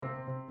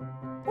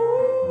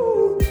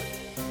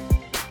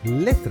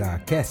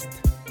LetraCast,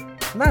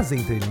 nas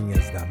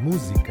entrelinhas da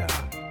música.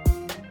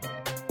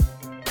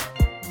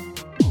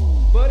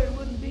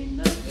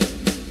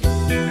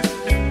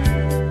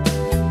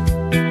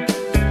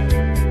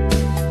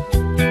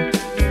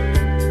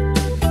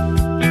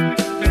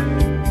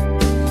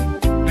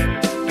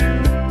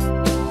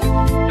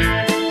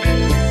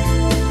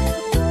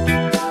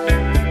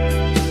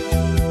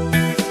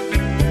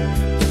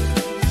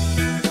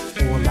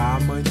 Olá,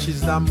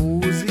 amantes da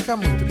música,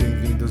 muito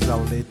bem-vindos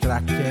ao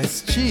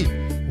LetraCast.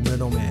 O meu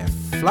nome é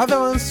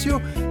Flávio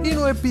Ancio e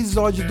no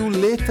episódio do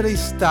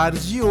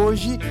LetraStars de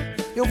hoje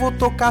eu vou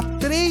tocar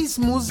 3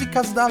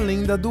 músicas da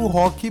lenda do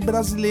rock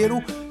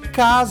brasileiro,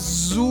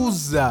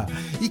 Cazuza.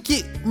 E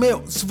que,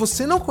 se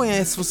você não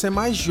conhece, se você é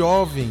mais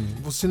jovem,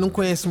 você não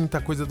conhece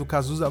muita coisa do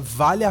Cazuza,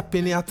 vale a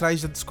pena ir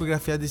atrás da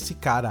discografia desse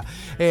cara.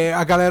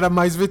 A galera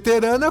mais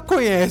veterana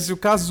conhece o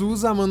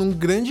Cazuza, mano, um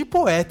grande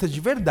poeta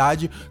de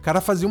verdade. O cara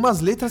fazia umas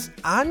letras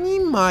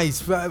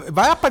animais.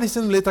 Vai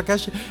aparecendo no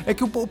LetraCast, é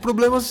que o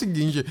problema é o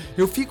seguinte,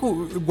 eu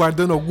fico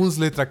guardando alguns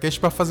LetraCast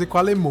pra fazer com o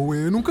alemão,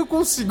 eu nunca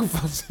consigo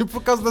fazer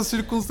por causa das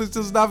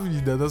circunstâncias da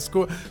vida, das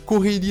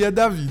correrias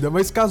da vida,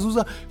 mas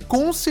Cazuza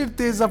com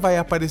certeza vai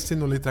aparecer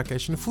no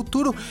LetraCast no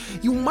futuro.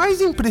 E o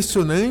mais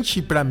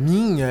impressionante pra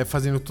mim,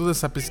 fazendo toda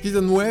essa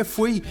pesquisa,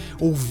 foi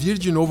ouvir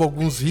de novo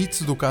alguns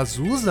hits do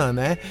Cazuza,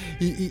 né?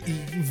 E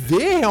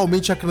ver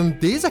realmente a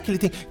grandeza que ele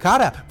tem.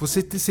 Cara,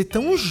 você ser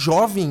tão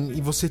jovem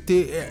e você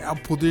ter o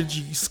poder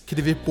de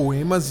escrever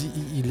poemas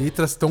e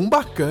letras tão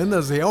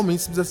bacanas,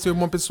 realmente você precisa ser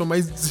uma pessoa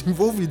mais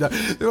desenvolvida.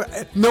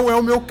 Não é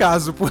o meu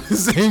caso, por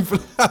exemplo.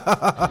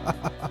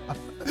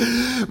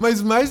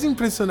 Mas mais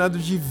impressionado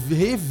de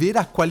rever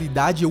a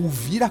qualidade,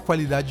 ouvir a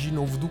qualidade de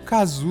novo do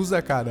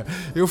Cazuza, cara,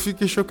 eu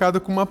fiquei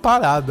chocado com uma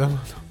parada,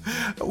 mano.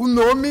 O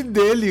nome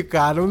dele,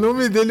 cara,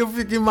 eu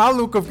fiquei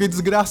maluco, eu fiquei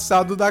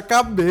desgraçado da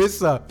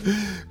cabeça.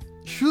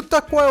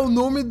 Chuta qual é o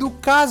nome do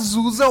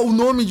Cazuza, o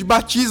nome de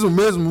batismo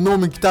mesmo, o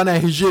nome que tá na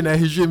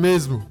RG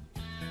mesmo.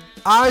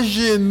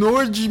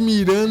 Agenor de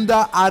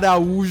Miranda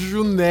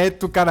Araújo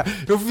Neto, cara,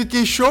 eu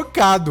fiquei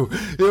chocado,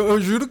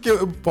 eu juro que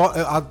eu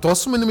tô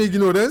assumindo minha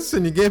ignorância,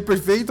 ninguém é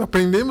perfeito,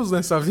 aprendemos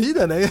nessa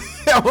vida, né,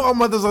 é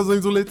uma das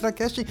razões do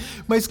LetraCast,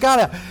 mas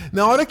cara,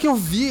 na hora que eu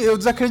vi, eu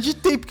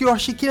desacreditei, porque eu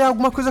achei que era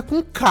alguma coisa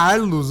com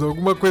Carlos,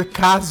 alguma coisa,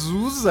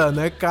 Cazuza,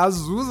 né,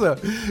 Cazuza,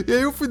 e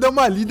aí eu fui dar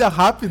uma lida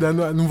rápida,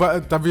 não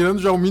vai, tá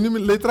virando já o mínimo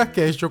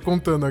LetraCast, eu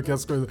contando aqui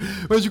as coisas,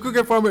 mas de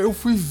qualquer forma, eu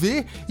fui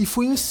ver, e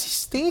foi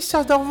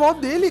insistência da avó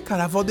dele, cara.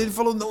 A avó dele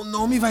falou, não, o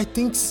nome vai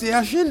ter que ser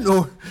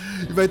Agenor.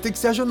 Vai ter que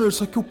ser Agenor.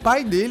 Só que o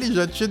pai dele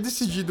já tinha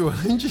decidido,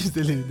 antes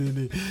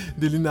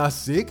dele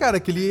nascer, cara,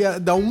 que ele ia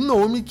dar um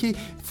nome que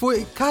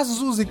foi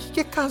Cazuza. O que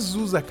é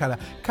Cazuza, cara?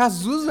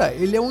 Cazuza,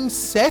 ele é um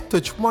inseto, é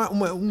tipo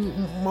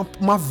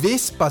uma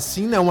vespa,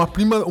 assim, né?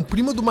 Um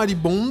primo do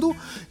maribondo,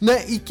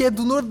 né? E que é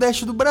do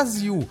Nordeste do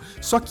Brasil.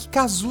 Só que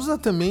Cazuza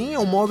também é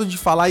um modo de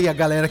falar, e a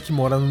galera que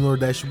mora no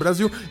Nordeste do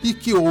Brasil e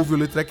que ouve o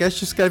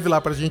LetraCast, escreve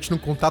lá pra gente no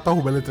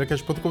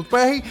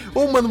contato@letracast.com.br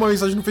ou manda uma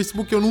mensagem no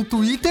Facebook ou no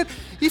Twitter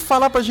e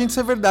fala pra gente se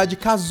é verdade.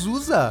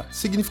 Cazuza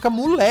significa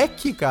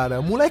moleque,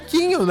 cara.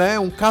 Molequinho, né?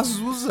 Um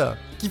Cazuza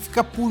que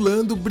fica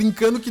pulando,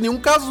 brincando que nem um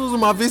Cazuza,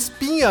 uma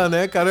vespinha,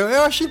 né, cara?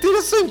 Eu achei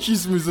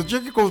interessantíssimo isso, eu tinha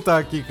que contar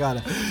aqui,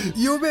 cara.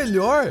 E o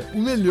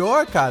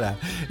melhor, cara,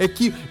 é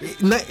que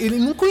ele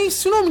não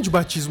conhecia o nome de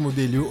batismo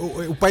dele.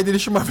 O pai dele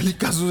chamava ele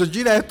Cazuza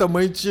direto, a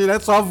mãe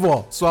direto,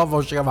 sua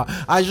avó chegava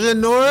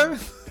Agenor.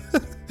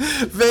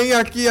 Vem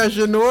aqui,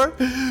 Agenor.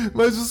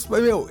 Mas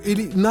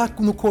ele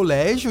no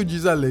colégio,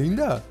 diz a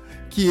lenda,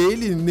 que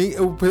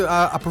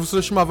a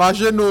professora chamava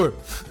Agenor,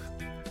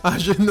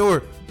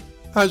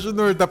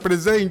 tá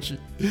presente?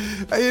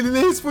 Aí ele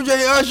nem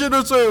respondia,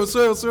 Agenor, sou eu.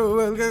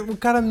 O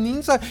cara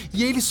nem sabe.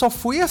 E ele só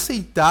foi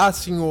aceitar,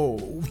 assim,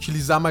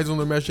 utilizar mais o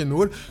nome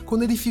Agenor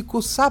quando ele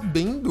ficou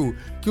sabendo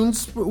que um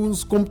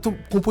dos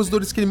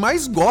compositores que ele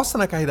mais gosta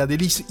na carreira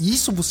dele,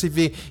 isso você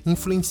vê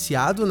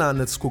influenciado na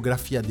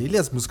discografia dele,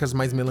 as músicas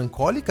mais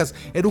melancólicas,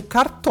 era o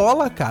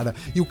Cartola, cara.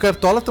 E o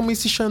Cartola também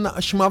se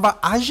chamava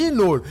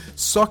Agenor.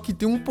 Só que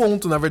tem um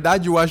ponto, na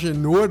verdade, o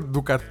Agenor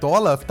do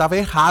Cartola estava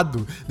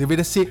errado.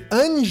 Deveria ser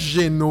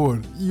Angenor.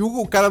 E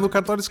o cara no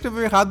Cartola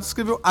escreveu errado,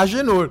 escreveu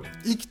Agenor.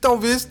 E que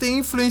talvez tenha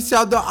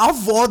influenciado a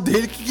avó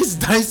dele que quis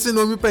dar esse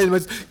nome pra ele.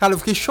 Mas, cara, eu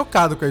fiquei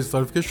chocado com a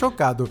história,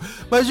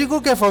 Mas, de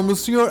qualquer forma, o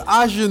senhor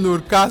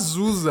Agenor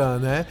Cazuza,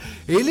 né?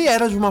 Ele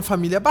era de uma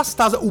família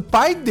abastada. O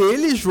pai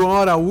dele, João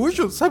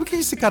Araújo, sabe o que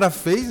esse cara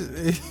fez?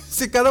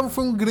 Esse cara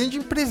foi um grande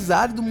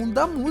empresário do mundo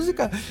da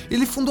música.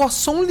 Ele fundou a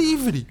Som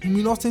Livre em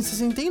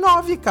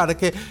 1969, cara,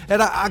 que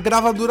era a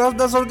gravadora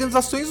das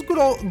organizações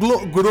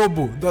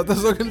Globo,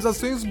 das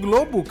organizações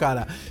Globo,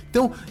 cara.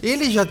 Então, ele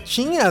ele já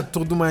tinha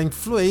toda uma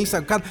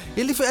influência. Cara,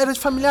 ele era de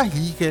família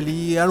rica,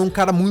 ele era um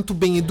cara muito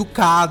bem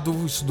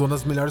educado, estudou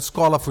nas melhores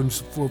escolas, foi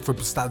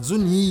pros Estados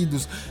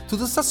Unidos,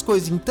 todas essas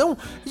coisas. Então,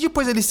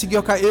 depois ele seguiu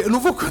a carreira. Eu não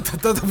vou contar,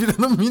 tá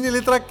virando mini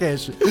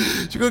LetraCast.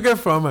 De qualquer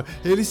forma,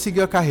 ele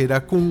seguiu a carreira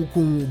com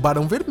o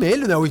Barão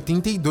Vermelho, né?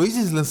 82,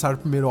 eles lançaram o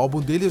primeiro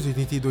álbum deles,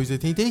 82 e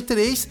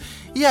 83.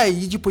 E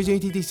aí, depois de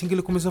 85,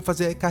 ele começou a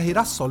fazer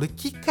carreira solo. E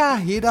que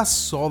carreira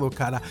solo,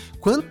 cara.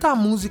 Quanta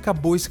música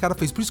boa esse cara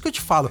fez. Por isso que eu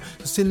te falo,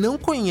 se você não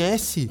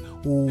conhece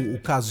o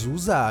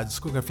Cazuza, a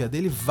discografia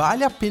dele,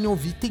 vale a pena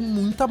ouvir, tem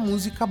muita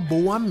música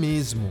boa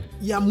mesmo.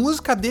 E a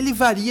música dele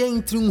varia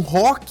entre um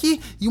rock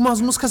e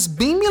umas músicas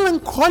bem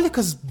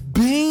melancólicas,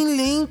 bem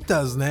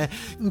lentas, né?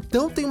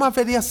 Então tem uma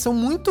variação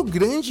muito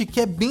grande que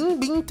é bem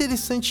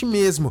interessante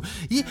mesmo.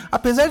 E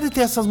apesar de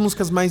ter essas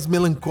músicas mais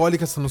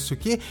melancólicas, não sei o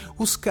que,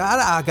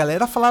 a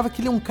galera falava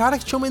que ele é um cara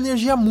que tinha uma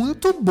energia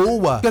muito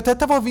boa. Eu até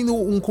tava ouvindo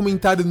um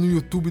comentário no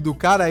YouTube do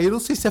cara, eu não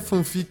sei se é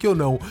fanfic ou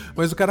não,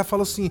 mas o cara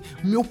falou assim,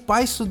 meu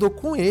pai estudou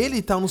com ele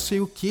e tal, não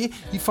sei o que,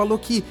 e falou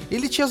que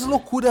ele tinha as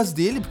loucuras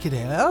dele, porque ele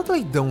era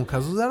doidão, o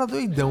Cazuza era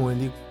doidão,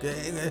 ele,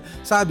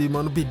 sabe,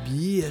 mano,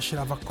 bebia,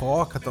 cheirava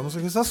coca, tal, não sei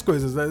o que, essas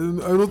coisas, né?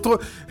 Eu não tô,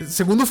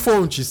 segundo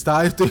fontes,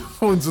 tá? Eu tenho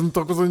fontes, eu não tô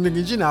acusando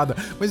ninguém de nada,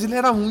 mas ele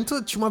era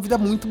tinha uma vida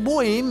muito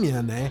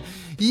boêmia, né?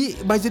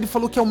 Mas ele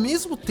falou que ao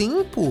mesmo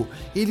tempo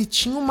ele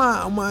tinha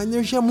uma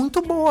energia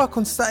muito boa.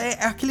 Quando você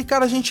é aquele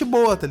cara gente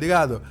boa, tá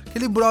ligado?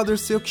 Aquele brother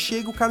seu que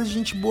chega, o cara de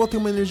gente boa, tem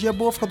uma energia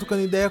boa, fica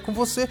trocando ideia com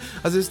você.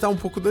 Às vezes tá um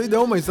pouco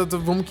doidão, mas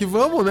vamos que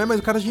vamos, né? Mas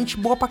o cara é gente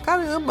boa pra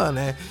caramba,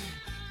 né?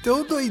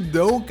 Tão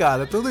doidão,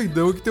 cara, tão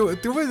doidão que tem um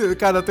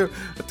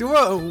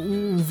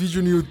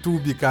vídeo no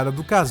YouTube, cara,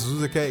 do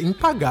Cazuza que é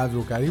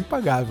impagável, cara,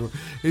 impagável.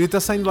 Ele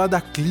tá saindo lá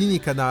da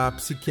clínica, da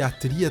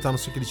psiquiatria, tá, não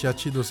sei o que ele tinha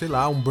tido, sei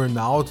lá, um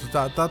burnout,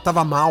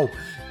 tava mal.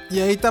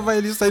 E aí tava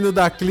ele saindo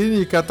da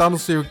clínica, tá, não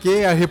sei o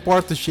que, a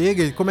repórter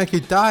chega e como é que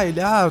ele tá? Ele,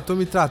 eu tô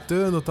me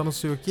tratando, tá, não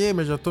sei o que,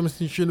 mas já tô me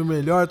sentindo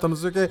melhor, tá, não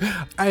sei o que.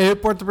 Aí a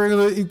repórter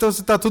perguntou, então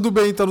você tá tudo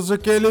bem, tá, não sei o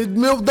que. Ele,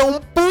 dá um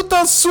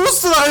puta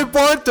susto na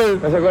repórter.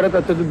 Mas agora tá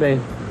tudo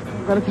bem.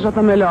 Agora você já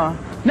tá melhor.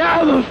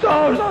 Não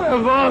estou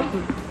nervoso.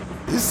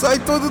 E sai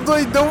todo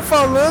doidão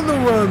falando,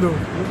 mano.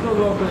 Não sou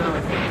louco, não.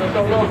 Não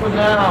tô louco,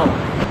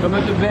 não. Tô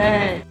muito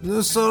bem.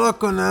 Não sou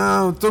louco,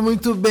 não. Tô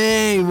muito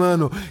bem,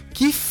 mano.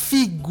 Que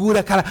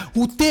figura, cara.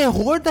 O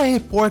terror da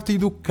repórter e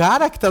do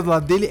cara que tá do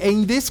lado dele é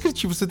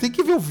indescritível. Você tem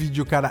que ver o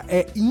vídeo, cara.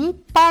 É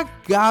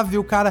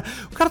impagável, cara.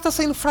 O cara tá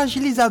saindo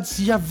fragilizado.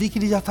 Você já vê que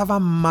ele já tava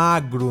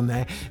magro,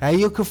 né?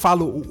 Aí é o que eu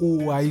falo.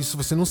 Aí, se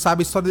você não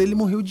sabe, a história dele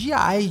morreu de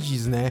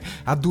AIDS, né?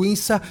 A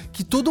doença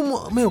que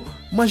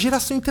uma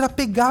geração inteira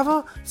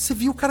pegava. Você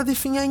viu o cara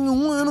definhar em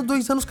 1 ano,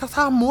 2 anos, o cara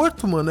tava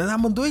morto, mano. Era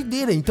uma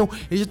doideira. Então,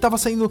 ele já tava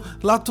saindo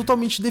lá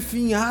totalmente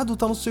definhado,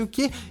 tal, não sei o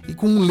que, e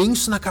com um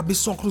lenço na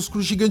cabeça, um óculos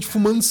escuro gigante,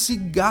 fumando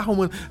cigarro,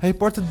 mano. A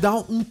repórter dá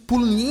um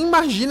pulo, ninguém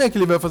imagina que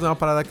ele vai fazer uma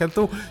parada daquela.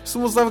 Então, isso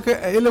mostrava que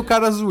ele é o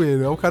cara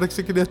zoeiro, é o cara que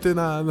você queria ter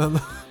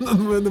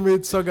no meio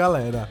de sua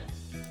galera.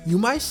 E o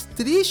mais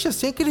triste,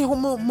 assim, é que ele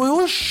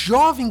morreu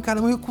jovem,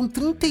 cara, morreu com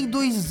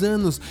 32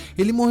 anos.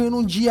 Ele morreu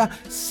no dia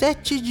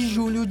 7 de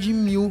julho de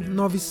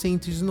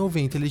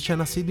 1990. Ele tinha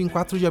nascido em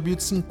 4 de abril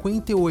de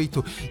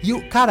 58. E,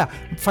 cara,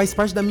 faz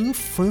parte da minha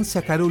infância,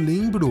 cara. Eu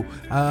lembro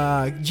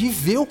de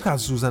ver o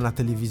Cazuza na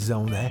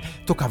televisão, né?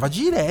 Tocava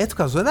direto, o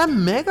Cazuza era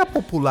mega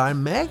popular,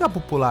 mega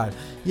popular.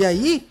 E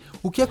aí,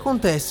 o que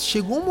acontece?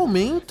 Chegou um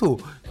momento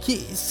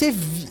que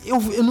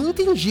eu não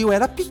entendi, eu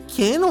era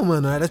pequeno,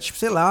 mano, era tipo,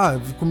 sei lá,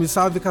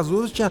 começava a ver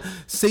Cazuza, tinha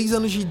 6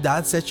 anos de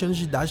idade, 7 anos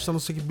de idade, não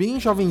sei o que, bem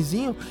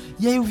jovenzinho,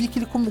 e aí eu vi que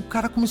o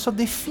cara começou a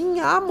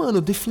definhar, mano,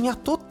 definhar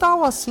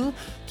total, assim,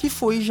 que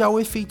foi já o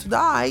efeito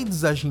da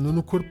AIDS agindo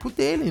no corpo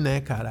dele,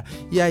 né, cara,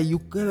 e aí,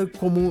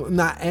 como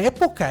na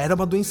época era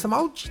uma doença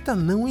maldita,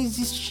 não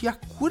existia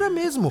cura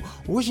mesmo.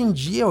 Hoje em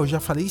dia, eu já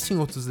falei isso em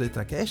outros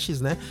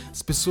LetraCasts, né,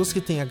 as pessoas que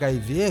têm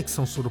HIV, que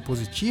são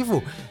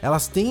soropositivo,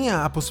 elas têm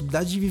a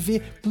possibilidade de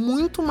viver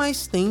muito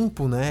mais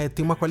tempo, né?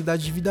 Tem uma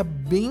qualidade de vida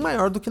bem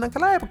maior do que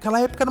naquela época.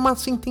 Aquela época era uma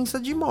sentença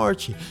de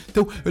morte.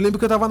 Então, eu lembro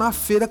que eu tava na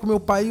feira com meu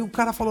pai e o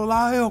cara falou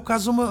lá, o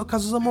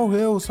Cazuza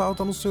morreu,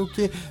 tá não sei o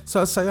que,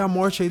 saiu a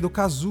morte aí do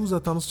Cazuza,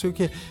 tá não sei o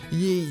que.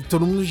 E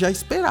todo mundo já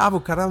esperava,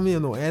 o cara,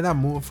 mano,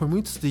 foi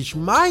muito triste.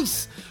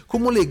 Mas,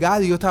 como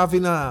legado, e eu tava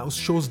vendo os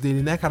shows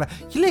dele, né, cara?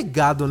 Que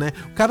legado, né?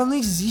 O cara não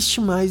existe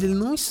mais, ele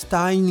não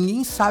está, e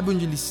ninguém sabe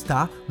onde ele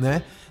está,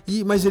 né?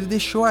 Mas ele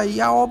deixou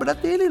aí a obra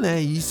dele, né?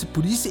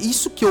 Por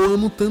isso que eu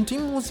amo tanto em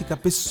música.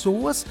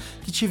 Pessoas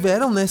que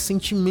tiveram, né,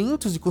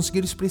 sentimentos e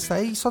conseguiram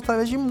expressar isso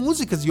através de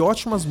músicas, e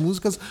ótimas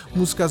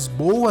músicas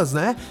boas,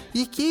 né?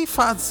 E que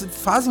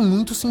fazem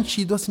muito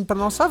sentido, assim, pra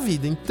nossa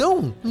vida.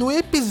 Então, no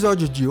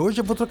episódio de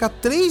hoje, eu vou trocar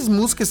 3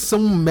 músicas que são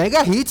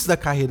mega hits da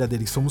carreira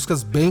dele, que são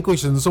músicas bem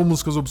conhecidas, não são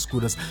músicas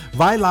obscuras.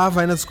 Vai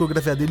na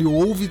discografia dele,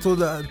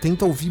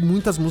 tenta ouvir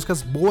muitas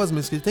músicas boas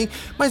mesmo que ele tem,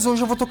 mas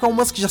hoje eu vou tocar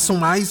umas que já são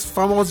mais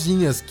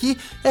famosinhas, que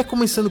é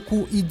começando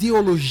com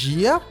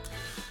Ideologia,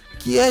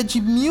 que é de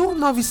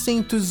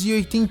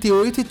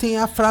 1988 e tem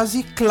a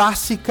frase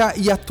clássica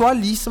e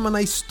atualíssima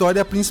na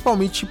história,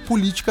 principalmente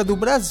política do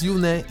Brasil,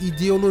 né?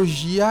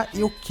 Ideologia,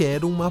 eu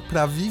quero uma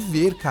pra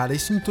viver, cara.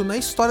 Isso entrou na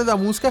história da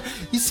música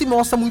e se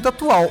mostra muito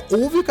atual.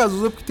 Ouve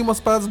Cazuza porque tem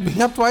umas paradas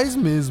bem atuais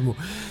mesmo.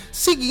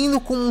 Seguindo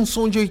com um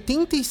som de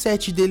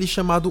 87 dele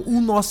chamado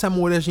O Nosso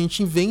Amor a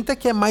Gente Inventa,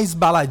 que é mais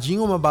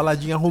baladinha, uma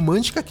baladinha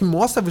romântica que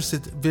mostra a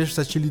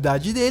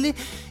versatilidade dele.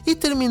 E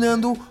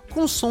terminando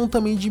com um som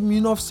também de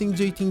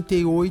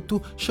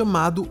 1988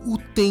 chamado O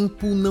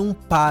Tempo Não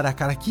Para,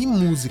 cara. Que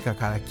música,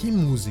 cara, que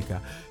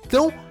música.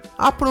 Então,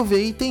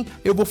 aproveitem,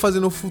 eu vou fazer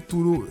no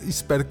futuro,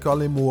 espero que eu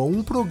alemoa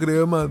um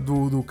programa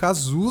do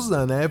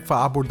Cazuza, né,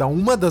 para abordar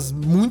uma das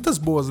muitas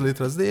boas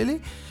letras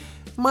dele.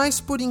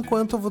 Mas por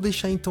enquanto eu vou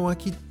deixar então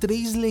aqui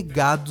 3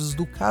 legados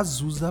do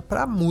Cazuza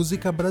para a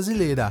música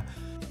brasileira.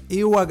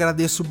 Eu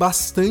agradeço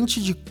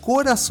bastante de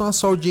coração a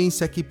sua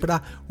audiência aqui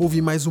para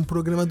ouvir mais um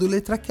programa do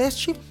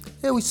LetraCast.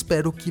 Eu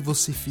espero que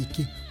você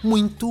fique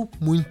muito,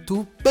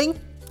 muito bem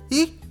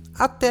e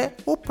até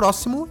o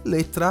próximo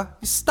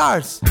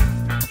LetraStars.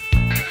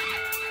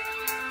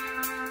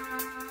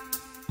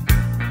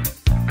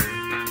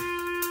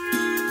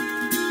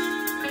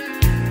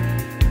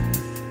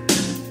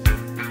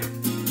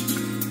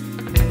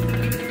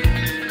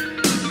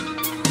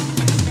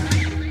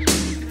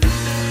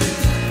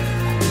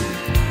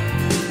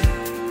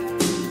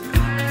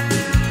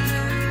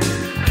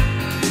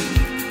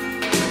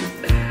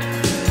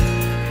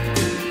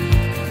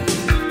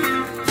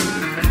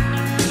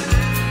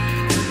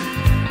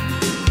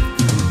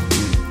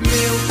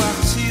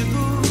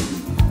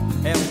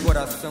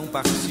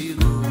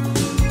 Partido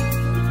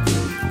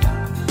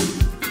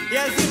e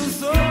as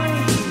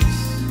ilusões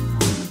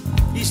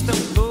estão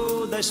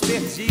todas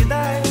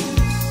perdidas.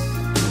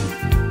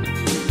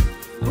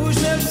 Os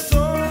meus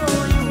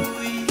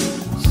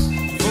sonhos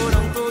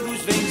foram todos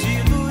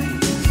vendidos,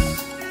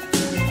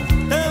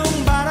 tão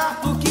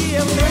barato que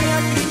eu nem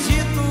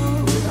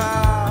acredito.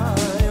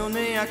 Eu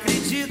nem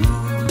acredito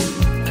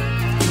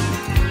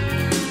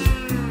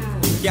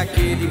que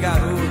aquele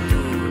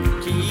garoto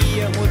que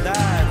ia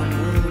mudar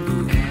o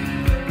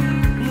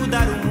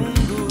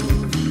mundo,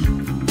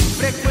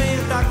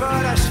 frequenta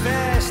agora as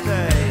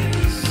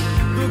festas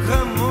do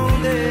Camonde.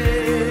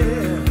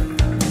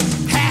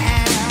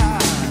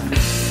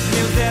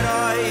 Meus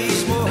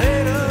heróis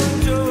morreram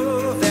de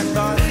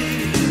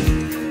overdose.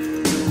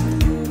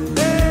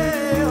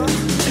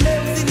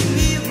 Meus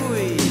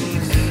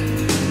inimigos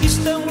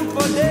estão no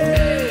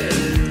poder.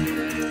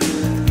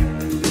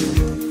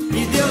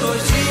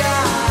 Ideologia,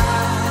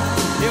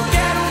 eu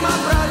quero uma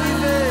pra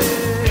viver.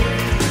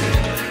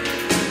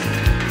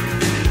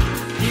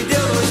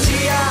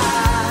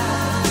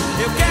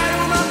 Eu quero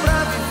uma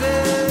pra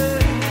viver.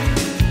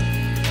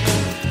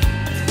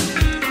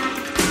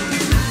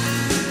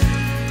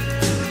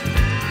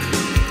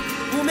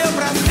 O meu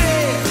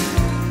prazer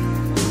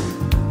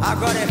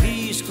agora é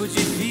risco de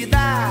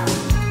vida.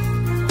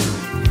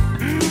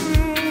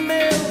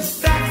 Meu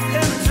sex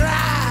and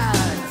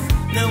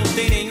drugs não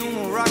tem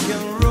nenhum rock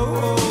and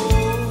roll.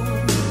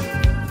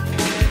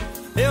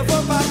 Eu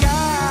vou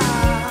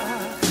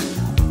pagar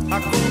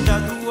a conta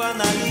do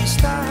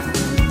analista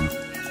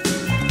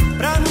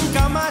pra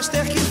nunca mais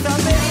ter que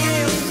saber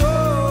quem eu sou.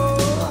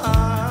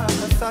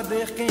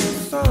 Saber quem eu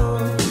sou.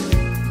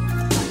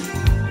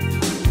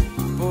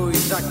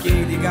 Pois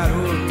aquele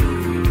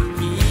garoto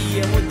que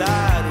ia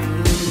mudar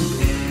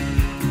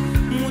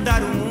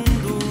o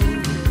mundo,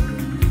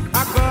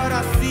 agora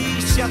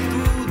assiste a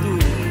tudo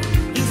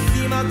em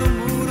cima do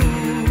muro.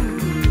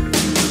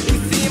 Em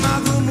cima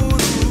do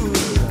muro.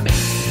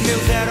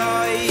 Meus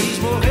heróis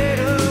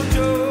morreram de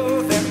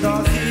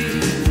overdose.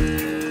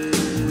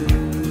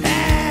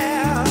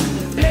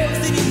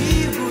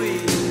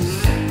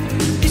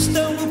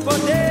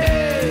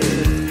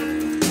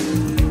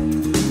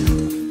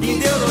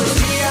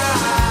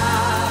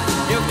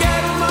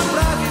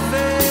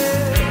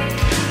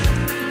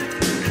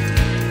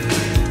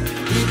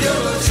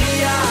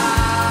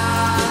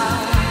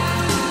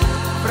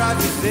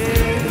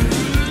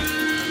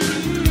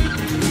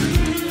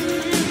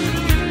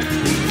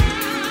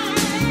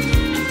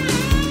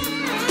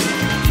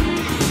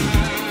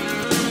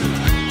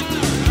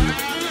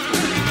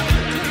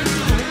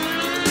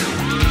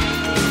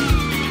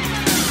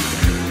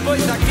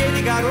 Pois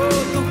aquele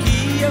garoto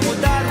que ia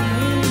mudar o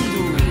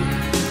mundo,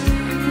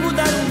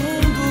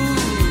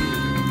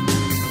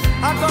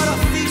 agora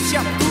assiste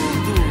a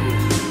tudo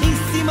em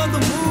cima do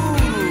muro.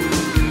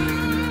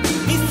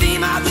 Em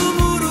cima do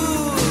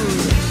muro.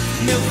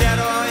 Meus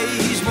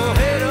heróis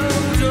morreram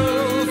de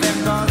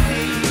overdose.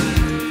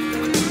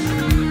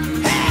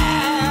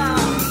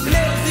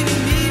 Meus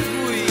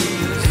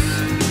inimigos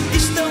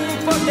estão no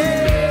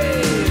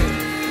poder.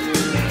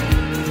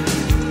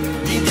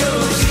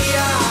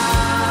 Ideologia,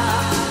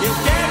 eu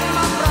quero uma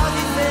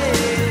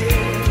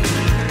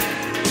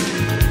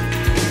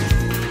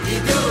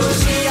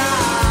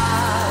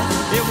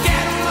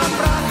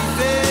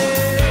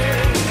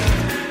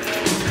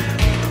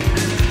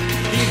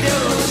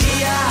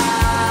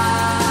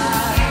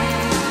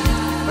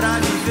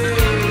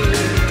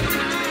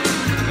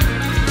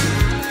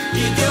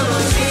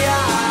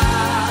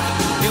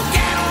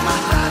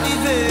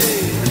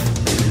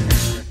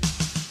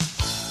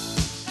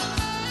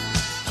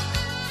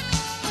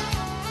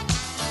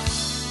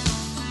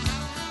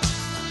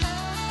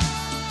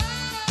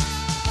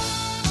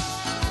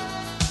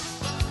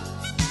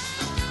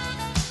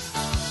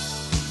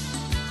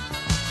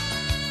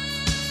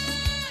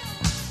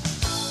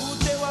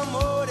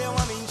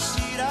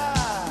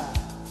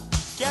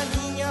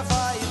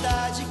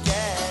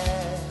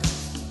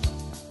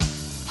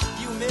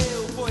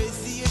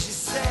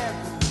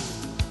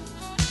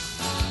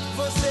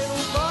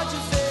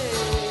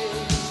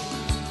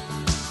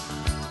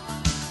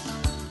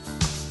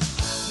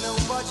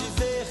pode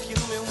ver que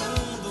no meu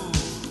mundo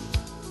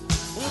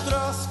um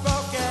troço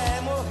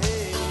qualquer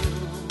morreu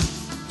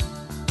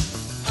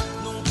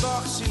num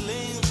corte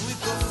lento e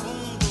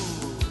profundo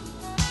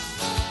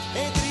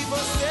entre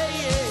você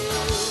e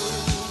eu.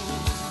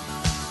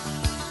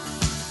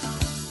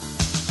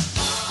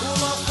 O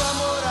nosso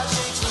amor a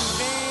gente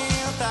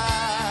inventa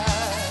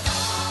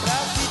pra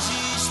se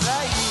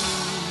distrair,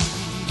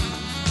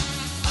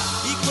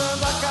 e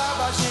quando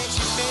acaba a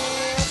gente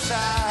pensa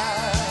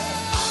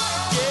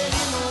que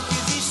ele nunca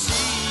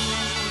existiu.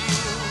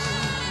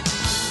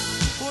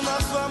 O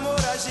nosso amor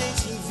a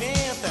gente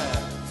inventa.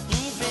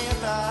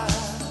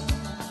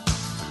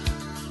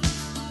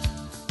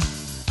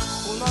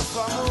 O nosso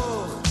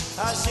amor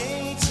a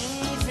gente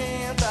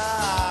inventa.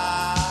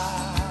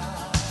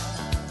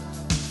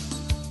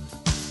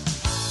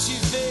 Te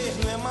ver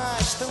não é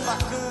mais tão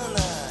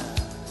bacana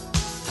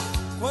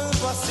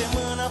quanto a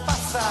semana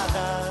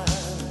passada.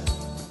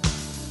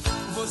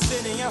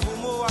 Você nem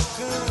arrumou a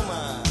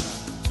cama,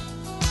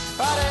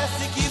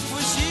 parece que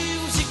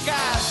fugiu de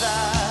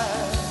casa,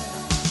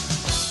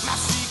 mas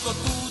ficou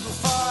tudo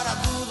fora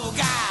do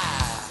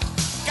lugar.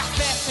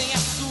 Café sem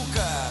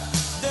açúcar,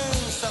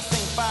 dança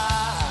sem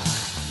par.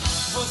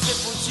 Você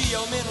podia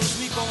ao menos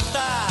me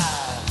contar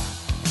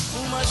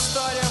uma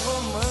história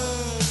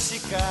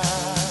romântica.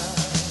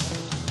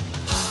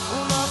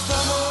 O nosso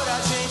amor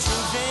a gente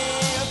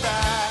inventa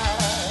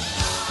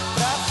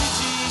pra se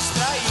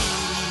distrair,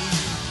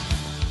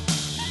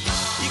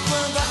 e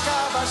quando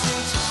acaba a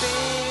gente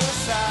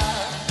pensa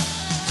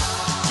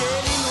que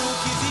ele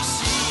nunca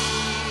existiu.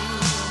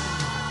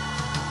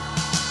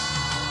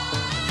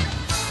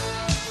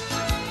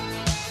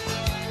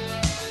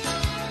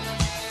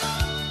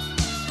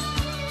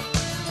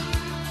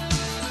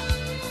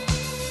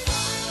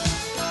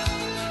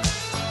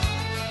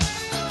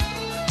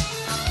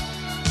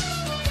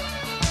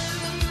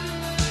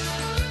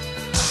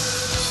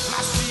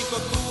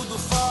 Tudo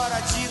fora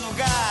de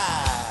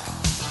lugar.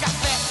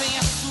 Café sem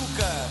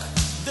açúcar,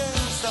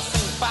 dança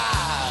sem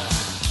par.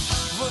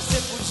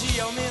 Você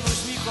podia ao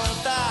menos me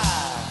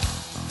contar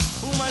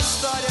uma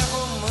história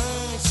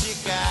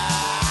romântica.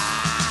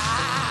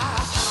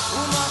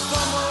 O nosso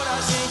amor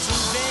a gente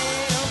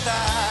inventa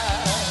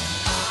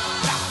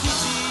pra se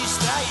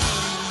distrair,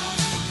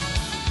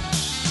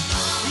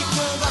 e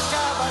quando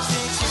acaba a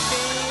gente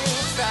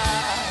pensa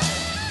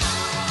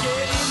que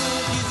ele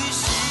nunca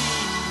existiu.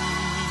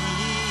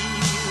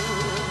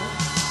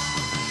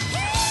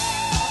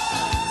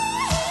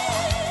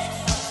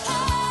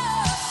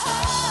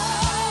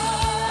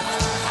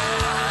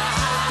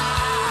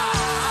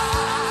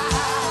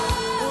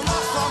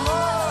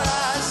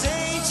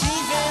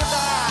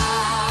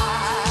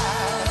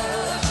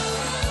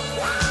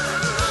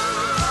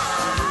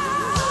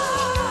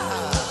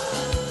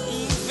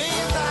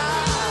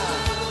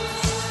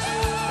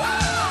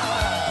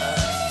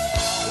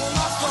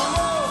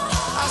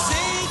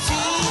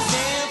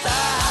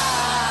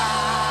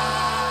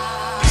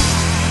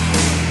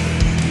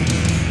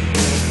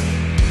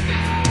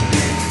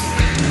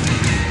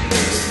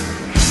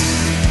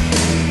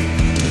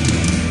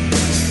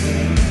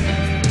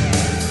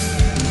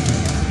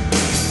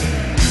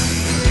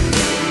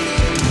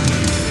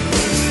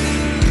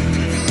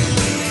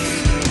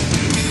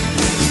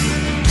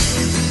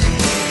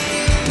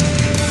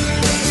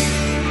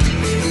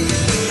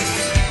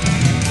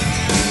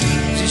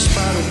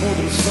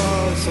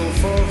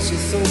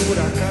 Sou por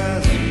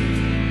acaso,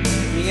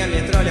 minha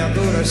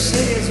metralhadora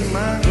cheia de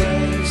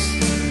mágoas.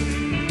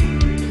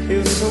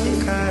 Eu sou um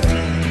cara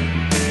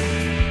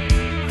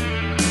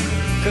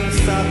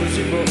cansado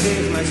de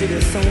correr na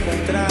direção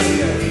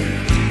contrária,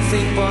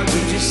 sem pódio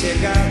de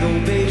chegada ou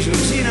beijo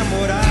de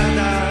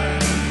namorada.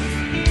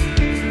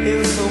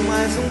 Eu sou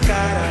mais um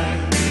cara,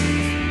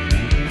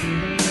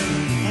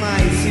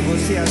 mas se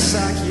você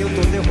achar que eu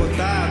tô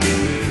derrotado,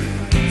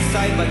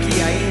 saiba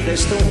que ainda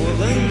estão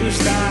rolando os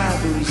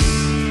dados.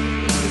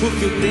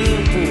 Porque o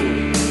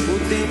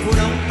tempo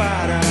não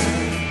para.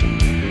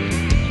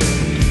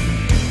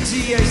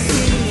 Dias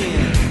sim,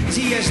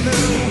 dias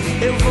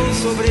não, eu vou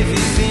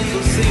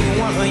sobrevivendo sem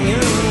um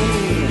arranhão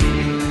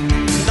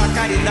da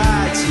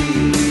caridade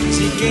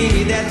de quem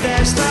me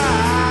detesta.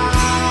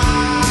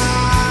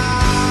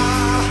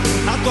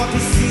 A tua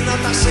piscina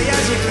tá cheia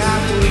de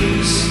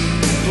ratos,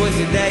 tuas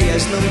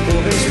ideias não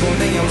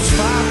correspondem aos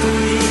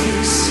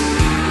fatos.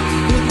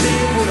 O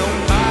tempo não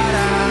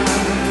para.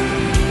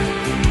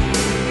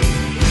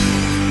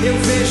 Eu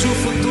vejo o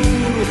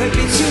futuro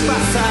repetir o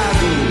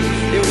passado.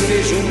 Eu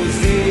vejo um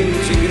museu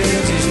de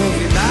grandes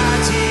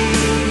novidades.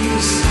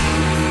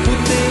 O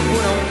tempo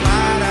não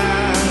para.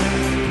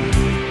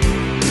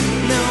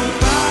 Não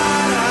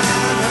para,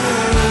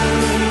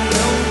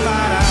 não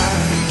para.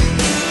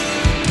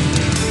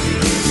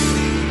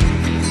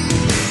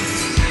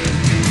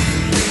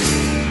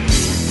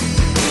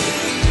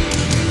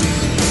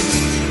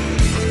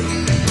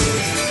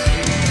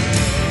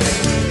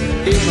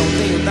 Eu não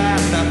tenho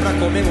data pra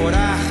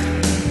comemorar.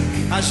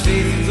 Às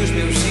vezes os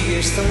meus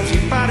dias são de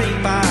par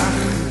em par,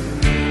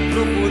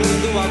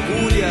 procurando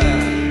agulha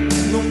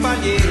num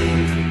palheiro.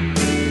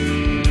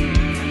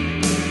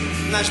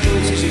 Nas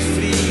noites de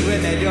frio é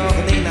melhor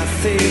nem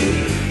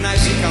nascer.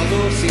 Nas de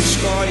calor se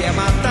escolhe é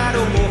matar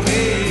ou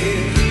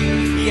morrer.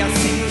 E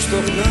assim nos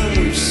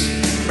tornamos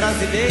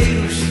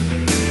brasileiros.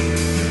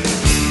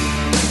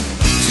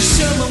 Se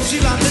chamam de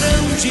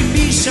ladrão, de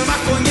bicha,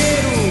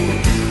 maconheiro.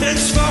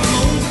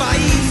 Transformam um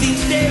país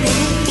inteiro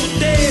num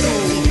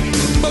puteiro,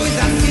 pois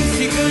assim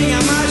se ganha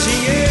mais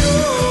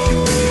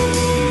dinheiro.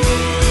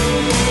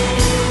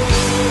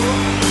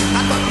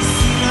 A tua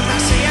piscina tá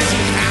cheia de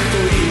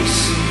ratos,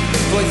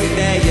 tuas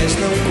ideias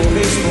não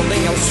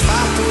correspondem aos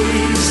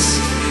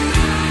fatos.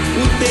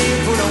 O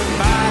tempo não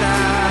para.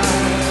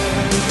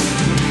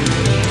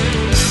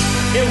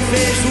 Eu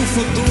vejo o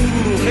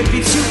futuro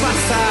repetir o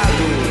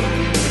passado.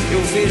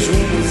 Eu vejo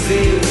um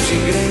museu de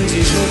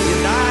grandes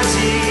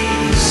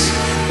novidades.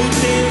 O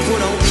tempo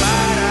não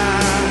para.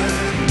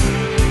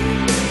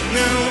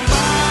 Não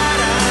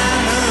para,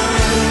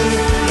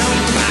 não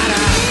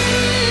para.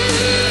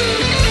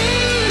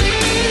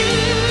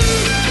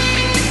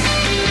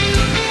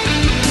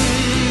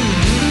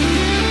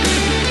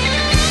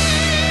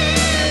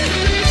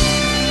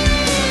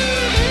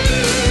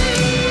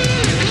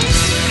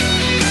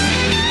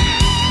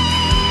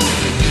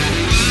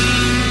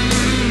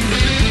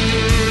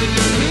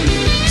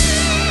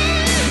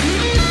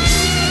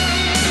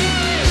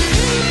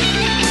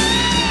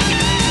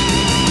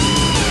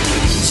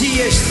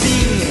 Dias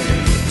sim,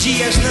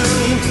 dias não,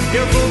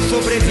 eu vou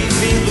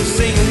sobrevivendo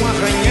sem um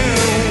arranhão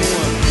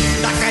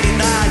da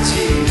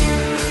caridade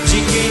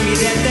de quem me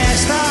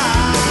detesta.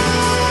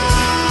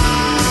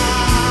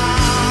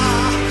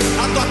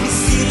 A tua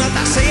piscina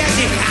tá cheia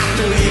de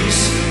ratos,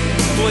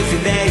 tuas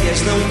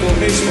ideias não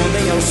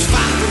correspondem aos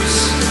fatos.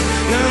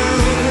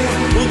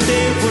 Não, o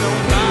tempo não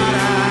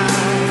para.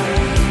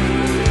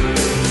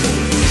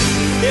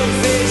 Eu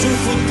vejo o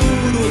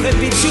futuro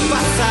repetir o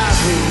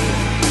passado.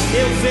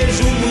 Eu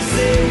vejo um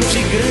museu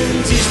de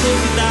grandes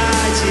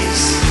novidades.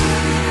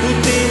 O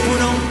tempo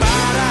não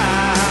para.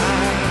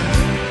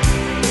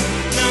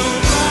 Não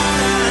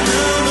para,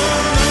 não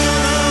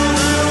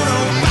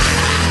para.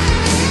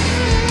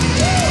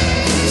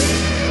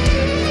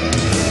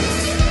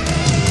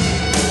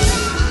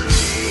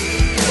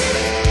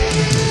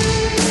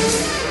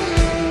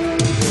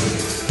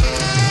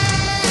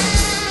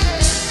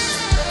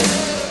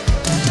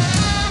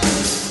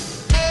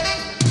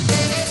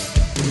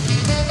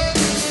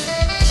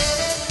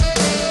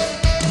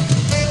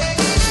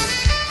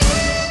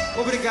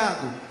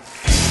 Obrigado.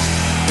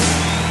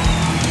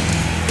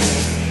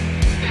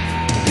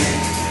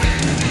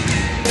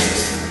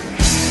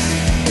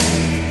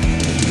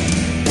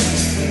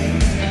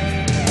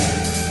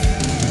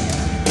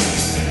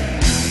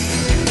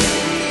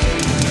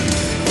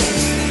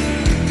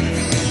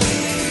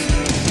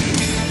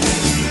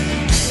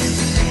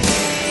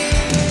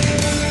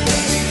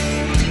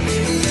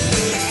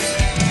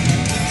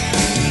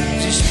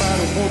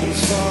 Disparo contra o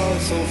sol,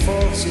 sou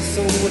forte,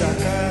 sou por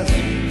acaso.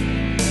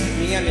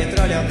 Minha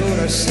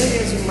metralhadora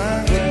cheia de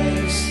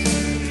mágoas.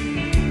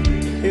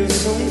 Eu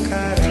sou um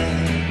cara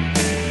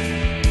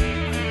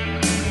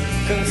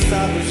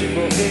cansado de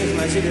correr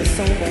na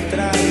direção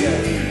contrária,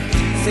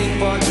 sem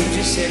pódio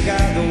de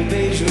chegada ou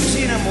beijo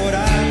de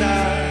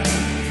namorada.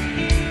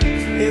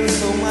 Eu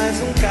sou mais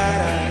um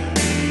cara.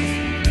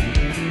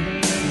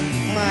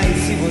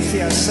 Mas se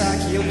você achar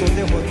que eu tô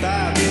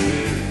derrotado,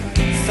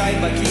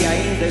 saiba que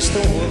ainda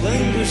estão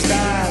rolando os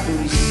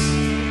dados,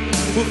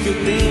 porque o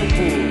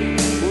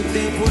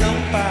tempo não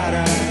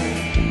para.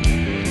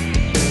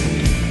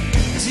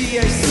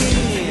 Dias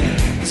sim,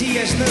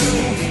 dias não,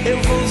 eu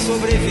vou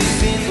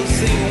sobrevivendo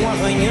sem um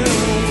arranhão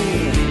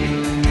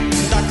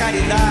da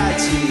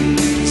caridade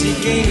de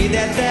quem me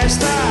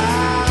detesta.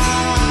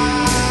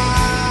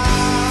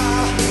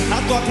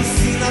 A tua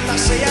piscina tá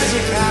cheia de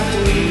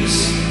ratos,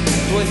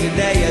 tuas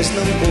ideias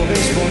não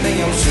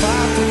correspondem aos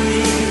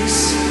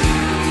fatos.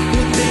 O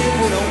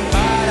tempo não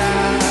para.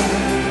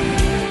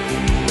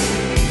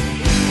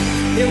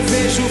 Eu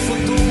vejo o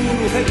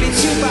futuro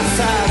repetir o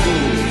passado.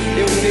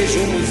 Eu vejo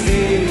um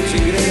museu de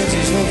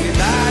grandes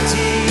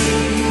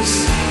novidades.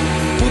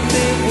 O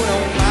tempo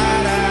não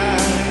para.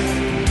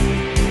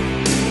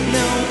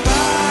 Não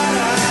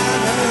para,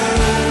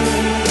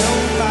 não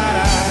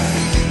para.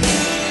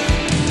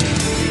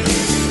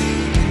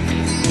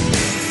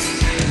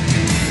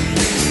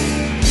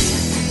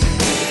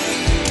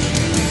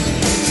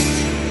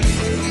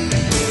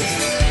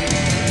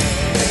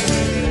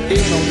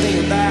 Eu não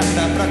tenho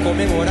data pra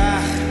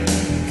comemorar.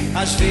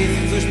 Às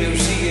vezes os meus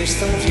dias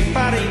são de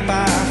par em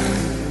par,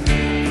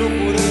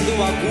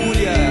 procurando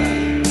agulha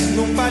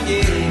num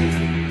palheiro.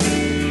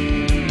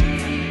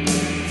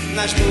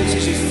 Nas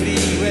noites de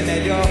frio é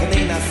melhor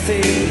nem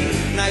nascer.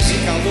 Nas de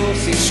calor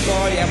se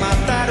escolhe é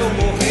matar ou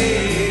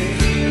morrer.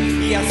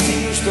 E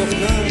assim nos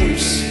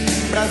tornamos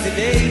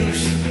brasileiros.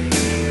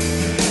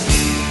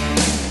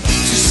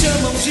 Se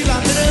chamam de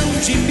ladrão,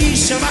 de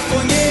bicha,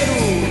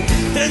 maconheiro.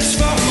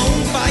 Transformam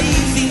um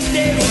país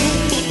inteiro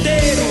num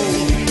puteiro,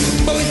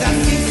 pois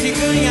assim se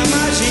ganha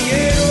mais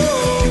dinheiro.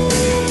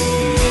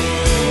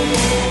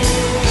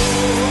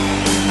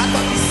 A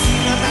tua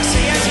piscina tá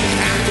cheia de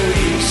ratos.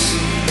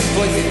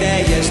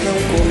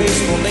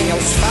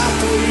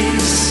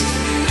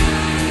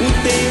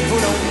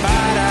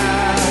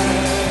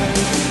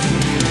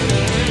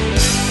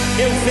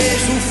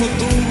 vejo o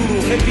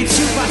futuro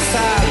repetir o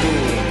passado.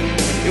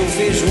 Eu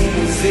vejo um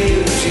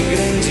museu de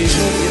grandes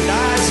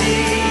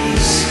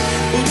novidades.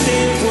 O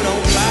tempo não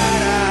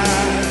para.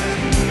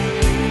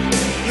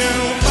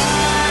 Não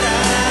para,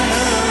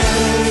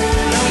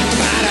 não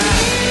para.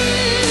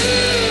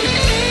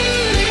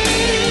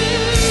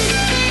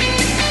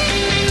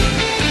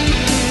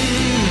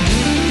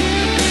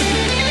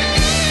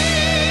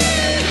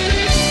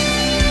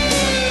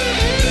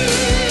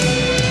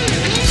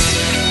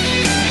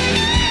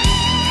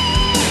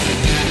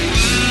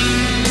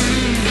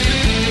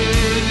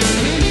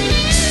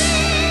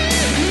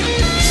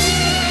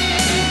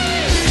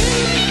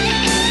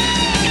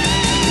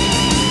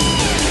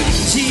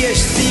 Dias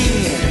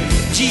sim,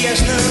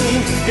 dias não,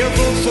 eu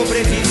vou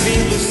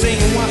sobrevivendo sem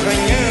um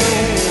arranhão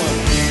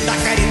da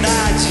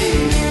caridade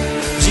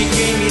de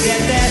quem me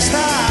detesta.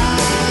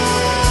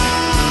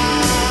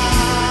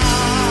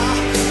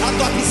 A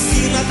tua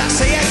piscina tá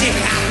cheia de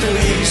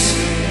ratos,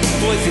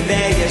 tuas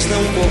ideias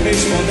não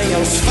correspondem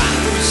aos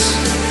fatos.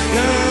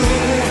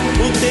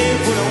 Não, o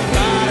tempo não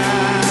para.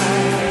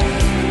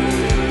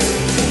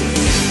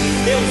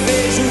 Eu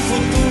vejo o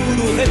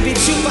futuro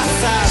repetir o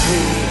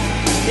passado.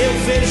 Eu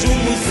vejo um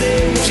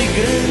museu de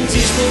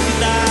grandes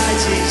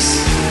novidades.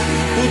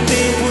 O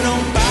tempo não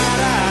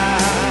para.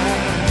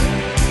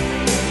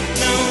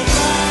 Não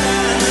para,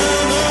 não,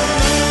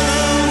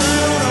 não,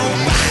 não, não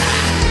para.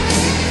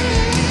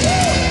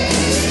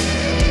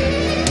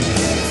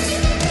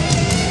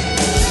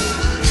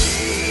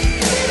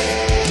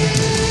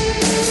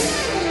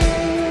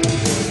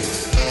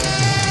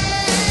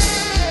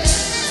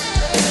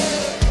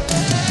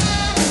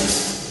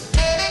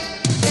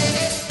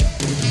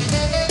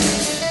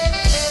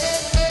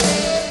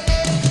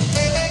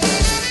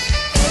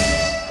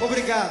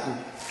 Obrigado.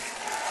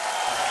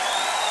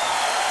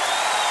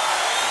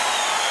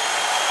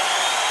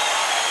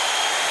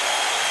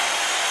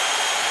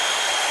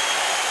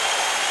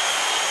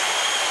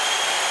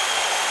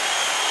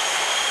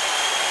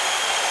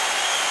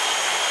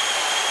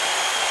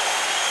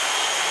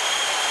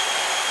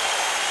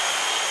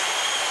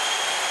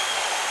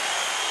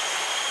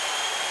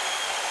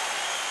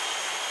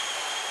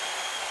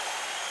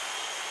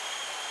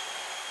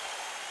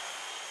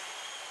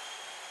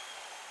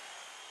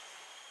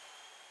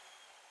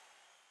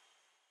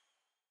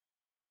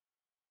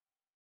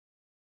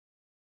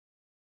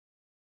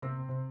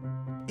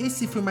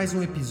 Esse foi mais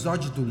um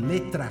episódio do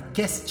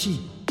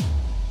LetraCast.